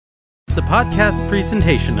the podcast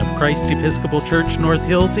presentation of Christ Episcopal Church North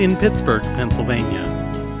Hills in Pittsburgh, Pennsylvania.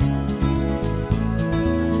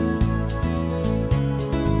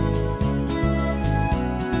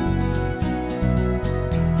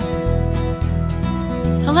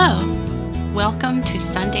 Hello, welcome to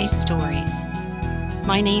Sunday Stories.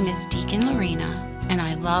 My name is Deacon Lorena, and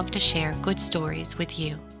I love to share good stories with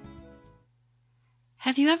you.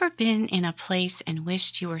 Have you ever been in a place and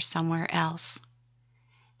wished you were somewhere else?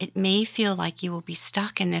 It may feel like you will be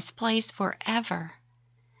stuck in this place forever.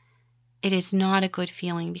 It is not a good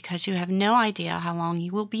feeling because you have no idea how long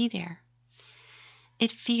you will be there.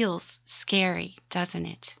 It feels scary, doesn't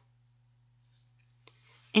it?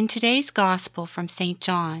 In today's Gospel from St.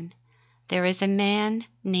 John, there is a man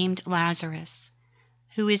named Lazarus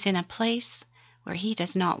who is in a place where he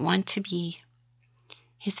does not want to be.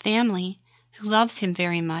 His family, who loves him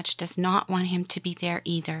very much, does not want him to be there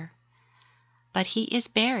either. But he is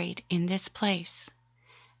buried in this place,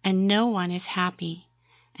 and no one is happy,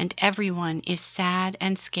 and everyone is sad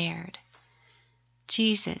and scared.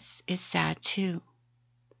 Jesus is sad too.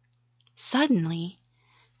 Suddenly,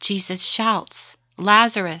 Jesus shouts,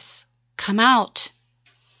 "Lazarus, come out!"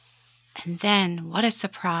 And then, what a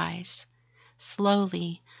surprise!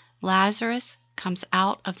 Slowly, Lazarus comes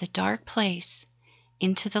out of the dark place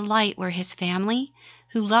into the light where his family,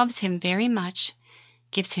 who loves him very much,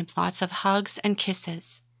 gives him lots of hugs and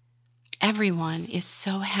kisses. Everyone is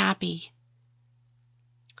so happy.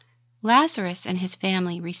 Lazarus and his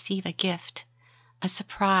family receive a gift, a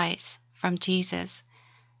surprise from Jesus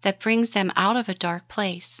that brings them out of a dark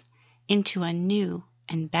place into a new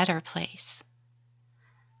and better place.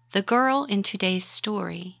 The girl in today's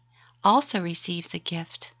story also receives a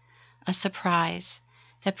gift, a surprise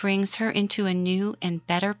that brings her into a new and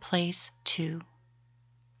better place too.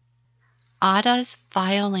 Ada's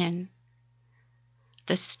Violin.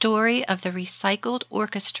 The Story of the Recycled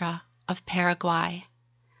Orchestra of Paraguay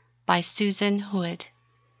by Susan Hood.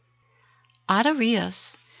 Ada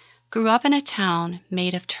Rios grew up in a town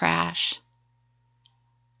made of trash.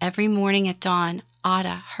 Every morning at dawn,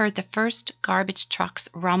 Ada heard the first garbage trucks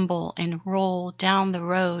rumble and roll down the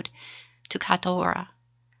road to Catora.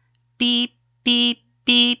 Beep, beep,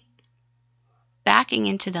 beep. Backing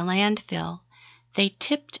into the landfill, they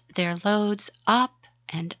tipped their loads up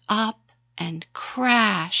and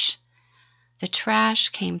crash! The trash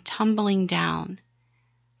came tumbling down.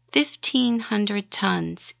 1,500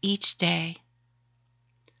 tons each day.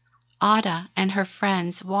 Ada and her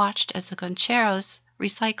friends watched as the Concheros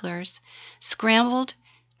recyclers scrambled,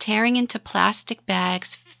 tearing into plastic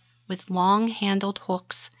bags with long-handled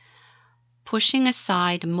hooks, pushing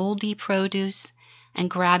aside moldy produce and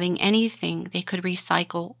grabbing anything they could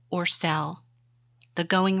recycle or sell. The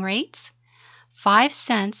going rates? 5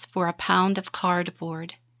 cents for a pound of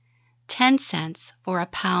cardboard, 10 cents for a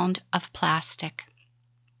pound of plastic.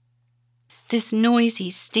 This noisy,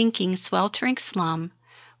 stinking, sweltering slum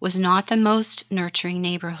was not the most nurturing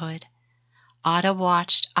neighborhood. Ada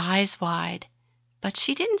watched, eyes wide, but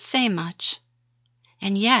she didn't say much.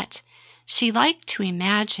 And yet, she liked to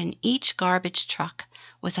imagine each garbage truck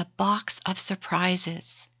was a box of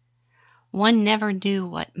surprises. One never knew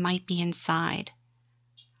what might be inside.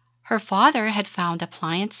 Her father had found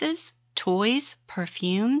appliances, toys,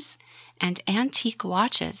 perfumes, and antique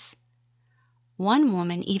watches. One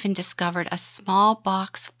woman even discovered a small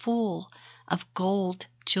box full of gold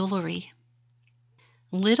jewelry.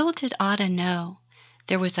 Little did Ada know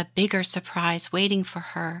there was a bigger surprise waiting for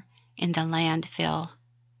her in the landfill.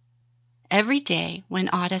 Every day when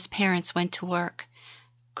Ada's parents went to work,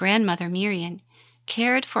 Grandmother Miriam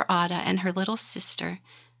cared for Ada and her little sister,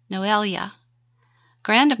 Noelia.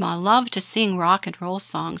 Grandma loved to sing rock and roll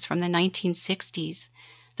songs from the 1960s.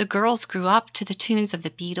 The girls grew up to the tunes of the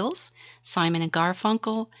Beatles, Simon and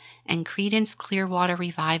Garfunkel, and Creedence Clearwater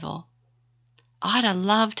Revival. Ada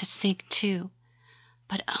loved to sing too,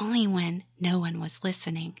 but only when no one was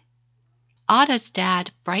listening. Ada's dad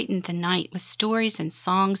brightened the night with stories and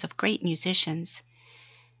songs of great musicians.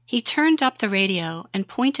 He turned up the radio and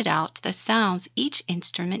pointed out the sounds each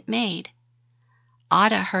instrument made.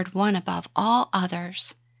 Ada heard one above all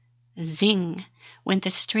others. Zing went the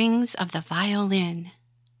strings of the violin.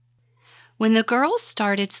 When the girls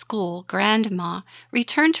started school, Grandma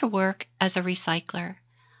returned to work as a recycler,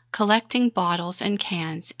 collecting bottles and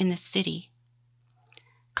cans in the city.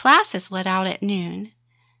 Classes let out at noon.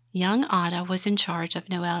 Young Ada was in charge of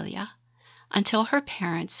Noelia until her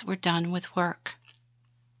parents were done with work.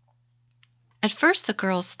 At first the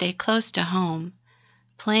girls stayed close to home,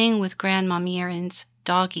 playing with Grandma Miriam's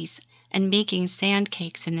doggies and making sand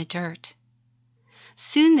cakes in the dirt.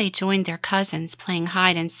 Soon they joined their cousins playing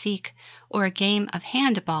hide and seek or a game of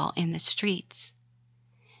handball in the streets.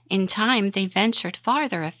 In time, they ventured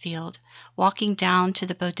farther afield, walking down to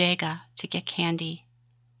the bodega to get candy.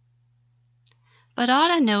 But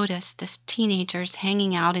Ada noticed the teenagers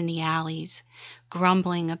hanging out in the alleys,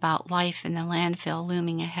 grumbling about life in the landfill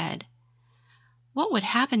looming ahead. What would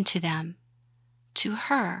happen to them? To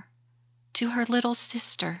her little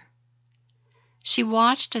sister? She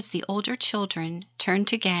watched as the older children turned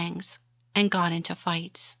to gangs and got into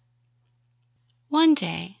fights. One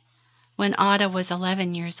day, when Ada was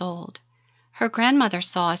 11 years old, her grandmother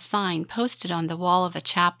saw a sign posted on the wall of a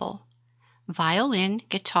chapel. Violin,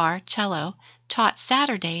 guitar, cello, taught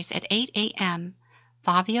Saturdays at 8 a.m.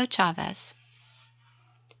 Fabio Chavez.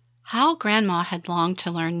 How Grandma had longed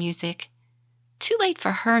to learn music. Too late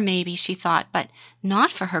for her, maybe, she thought, but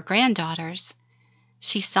not for her granddaughters.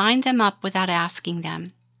 She signed them up without asking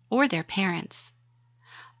them, or their parents.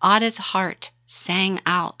 Ada's heart sang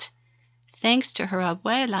out. Thanks to her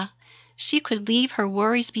abuela, she could leave her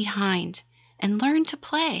worries behind and learn to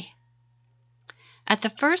play. At the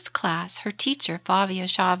first class, her teacher, Fabio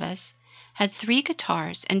Chavez, had 3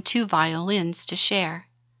 guitars and 2 violins to share.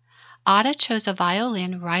 Ada chose a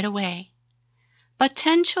violin right away. But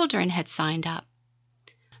 10 children had signed up.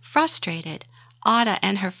 Frustrated, Ada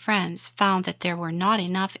and her friends found that there were not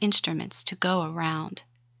enough instruments to go around.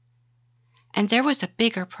 And there was a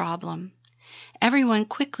bigger problem. Everyone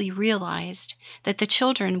quickly realized that the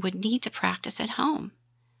children would need to practice at home,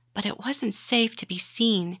 but it wasn't safe to be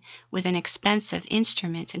seen with an expensive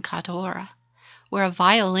instrument in Catora, where a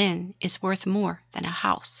violin is worth more than a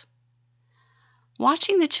house.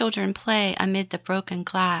 Watching the children play amid the broken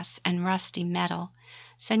glass and rusty metal,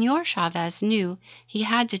 Senor Chavez knew he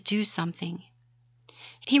had to do something.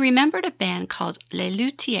 He remembered a band called Les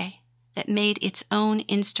Luthiers that made its own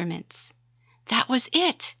instruments. That was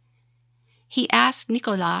it! He asked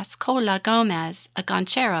Nicolas Cola Gomez, a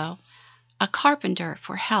ganchero, a carpenter,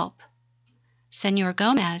 for help. Senor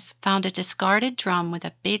Gomez found a discarded drum with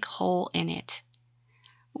a big hole in it.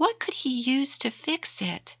 What could he use to fix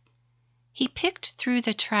it? He picked through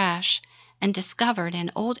the trash and discovered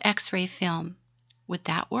an old X-ray film. Would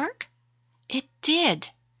that work? It did.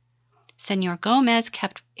 Senor Gomez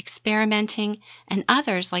kept experimenting, and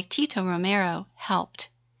others like Tito Romero helped.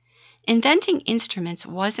 Inventing instruments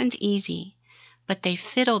wasn't easy, but they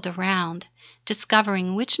fiddled around,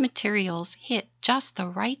 discovering which materials hit just the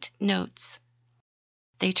right notes.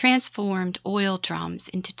 They transformed oil drums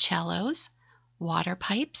into cellos, water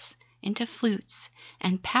pipes into flutes,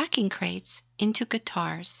 and packing crates into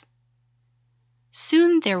guitars.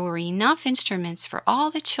 Soon there were enough instruments for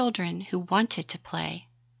all the children who wanted to play.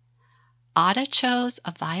 Ada chose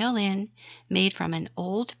a violin made from an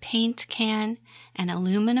old paint can, an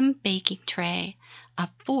aluminum baking tray, a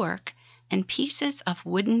fork, and pieces of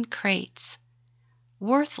wooden crates.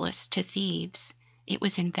 Worthless to thieves, it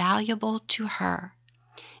was invaluable to her.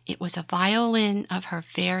 It was a violin of her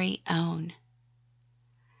very own.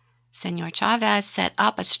 Senor Chavez set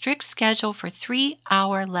up a strict schedule for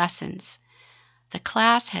 3-hour lessons. The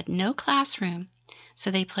class had no classroom,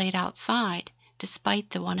 so they played outside despite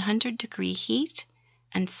the 100-degree heat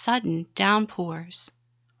and sudden downpours.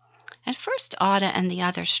 At first, Ada and the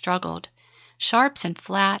others struggled. Sharps and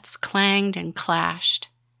flats clanged and clashed.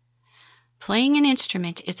 Playing an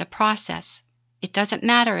instrument is a process. It doesn't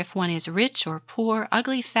matter if one is rich or poor,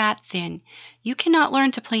 ugly, fat, thin. You cannot learn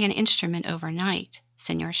to play an instrument overnight,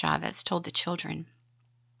 Senor Chavez told the children.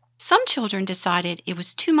 Some children decided it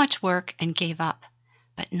was too much work and gave up,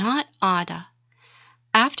 but not Ada.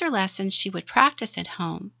 After lessons, she would practice at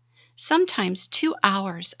home, sometimes 2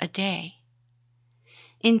 hours a day.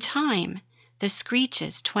 In time, the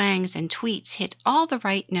screeches, twangs, and tweets hit all the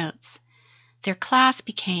right notes. Their class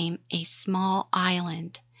became a small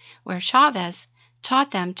island, where Chavez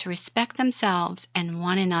taught them to respect themselves and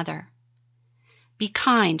one another. Be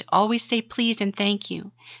kind, always say please and thank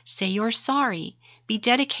you. Say you're sorry. Be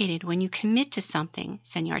dedicated when you commit to something,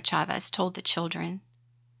 Senor Chavez told the children.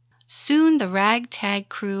 Soon the ragtag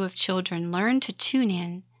crew of children learned to tune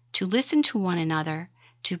in, to listen to one another,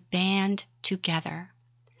 to band together.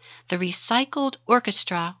 The Recycled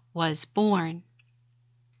Orchestra was born.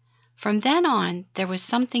 From then on, there was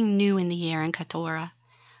something new in the air in Catora.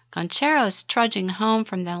 Gancheros trudging home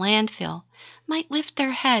from the landfill might lift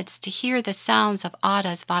their heads to hear the sounds of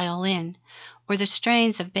Ada's violin, or the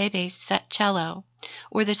strains of Bebe's cello,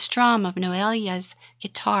 or the strum of Noelia's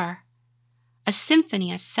guitar. A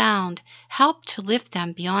symphony of sound helped to lift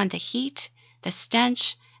them beyond the heat, the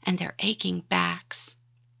stench, and their aching backs.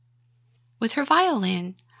 With her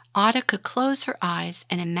violin, Ada could close her eyes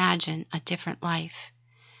and imagine a different life.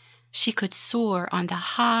 She could soar on the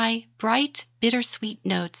high, bright, bittersweet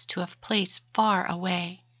notes to a place far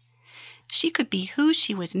away. She could be who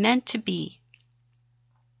she was meant to be.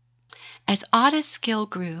 As Ada's skill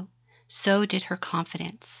grew, so did her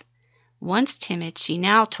confidence. Once timid, she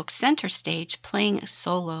now took center stage playing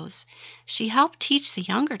solos. She helped teach the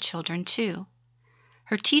younger children, too.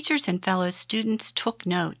 Her teachers and fellow students took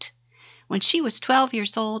note. When she was 12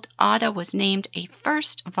 years old, Ada was named a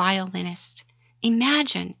first violinist.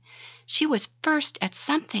 Imagine, she was first at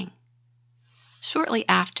something. Shortly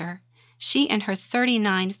after, she and her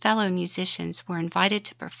 39 fellow musicians were invited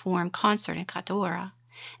to perform concert in Cadora,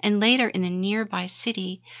 and later in the nearby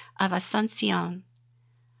city of Asuncion.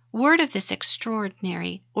 Word of this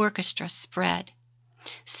extraordinary orchestra spread.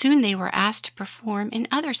 Soon they were asked to perform in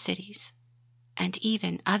other cities, and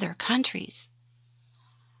even other countries.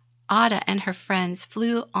 Ada and her friends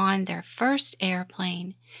flew on their first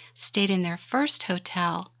airplane, stayed in their first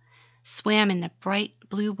hotel, swam in the bright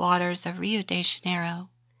blue waters of Rio de Janeiro,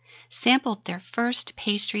 sampled their first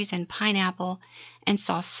pastries and pineapple, and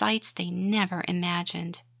saw sights they never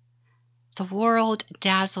imagined. The world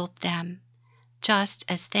dazzled them, just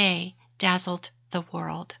as they dazzled the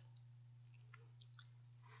world.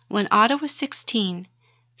 When Ada was 16,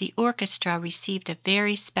 the orchestra received a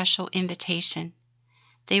very special invitation.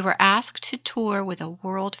 They were asked to tour with a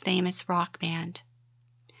world-famous rock band.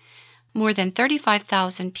 More than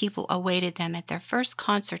 35,000 people awaited them at their first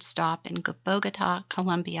concert stop in Bogota,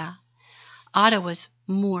 Colombia. Ada was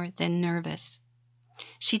more than nervous.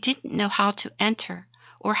 She didn't know how to enter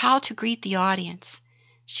or how to greet the audience.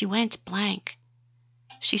 She went blank.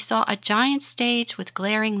 She saw a giant stage with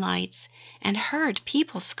glaring lights and heard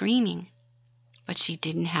people screaming. But she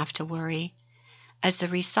didn't have to worry. As the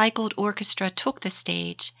Recycled Orchestra took the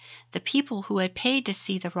stage, the people who had paid to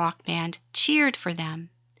see the rock band cheered for them.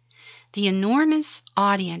 The enormous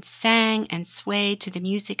audience sang and swayed to the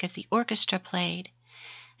music as the orchestra played,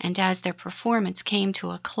 and as their performance came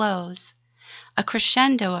to a close, a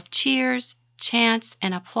crescendo of cheers, chants,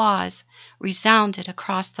 and applause resounded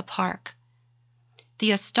across the park.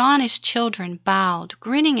 The astonished children bowed,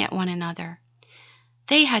 grinning at one another.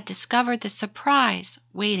 They had discovered the surprise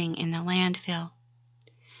waiting in the landfill.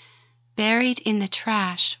 Buried in the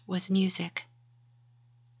trash was music,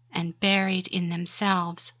 and buried in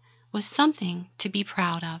themselves was something to be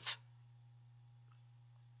proud of.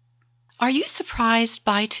 Are you surprised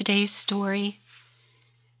by today's story?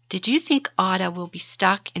 Did you think Ada will be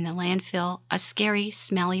stuck in the landfill, a scary,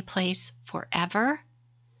 smelly place, forever?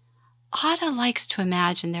 Ada likes to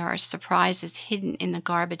imagine there are surprises hidden in the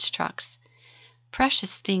garbage trucks,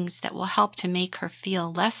 precious things that will help to make her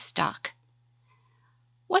feel less stuck.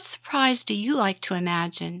 What surprise do you like to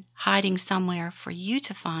imagine hiding somewhere for you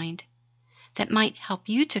to find that might help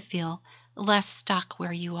you to feel less stuck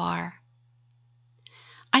where you are?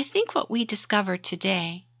 I think what we discovered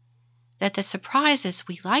today, that the surprises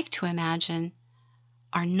we like to imagine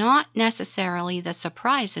are not necessarily the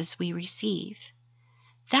surprises we receive.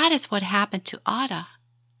 That is what happened to Ada.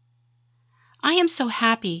 I am so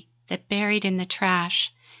happy that buried in the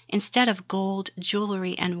trash, instead of gold,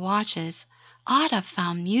 jewelry, and watches, Ada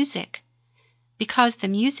found music, because the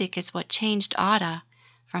music is what changed Ada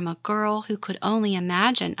from a girl who could only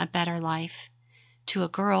imagine a better life to a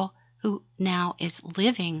girl who now is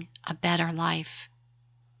living a better life.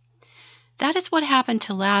 That is what happened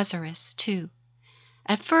to Lazarus, too.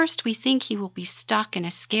 At first, we think he will be stuck in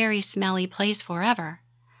a scary, smelly place forever.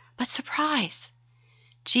 But surprise!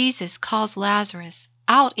 Jesus calls Lazarus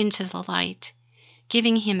out into the light,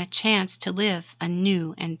 giving him a chance to live a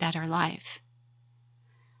new and better life.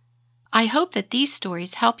 I hope that these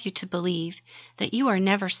stories help you to believe that you are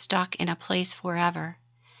never stuck in a place forever,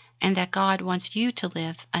 and that God wants you to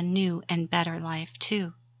live a new and better life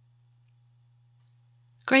too.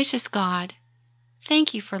 Gracious God,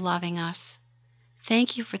 thank you for loving us.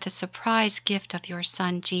 Thank you for the surprise gift of your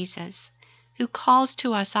Son, Jesus, who calls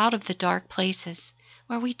to us out of the dark places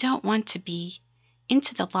where we don't want to be,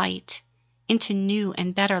 into the light, into new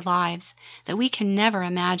and better lives that we can never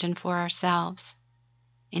imagine for ourselves.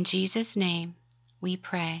 In Jesus' name, we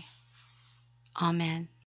pray. Amen.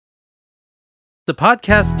 The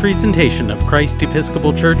podcast presentation of Christ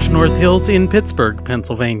Episcopal Church North Hills in Pittsburgh,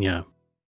 Pennsylvania.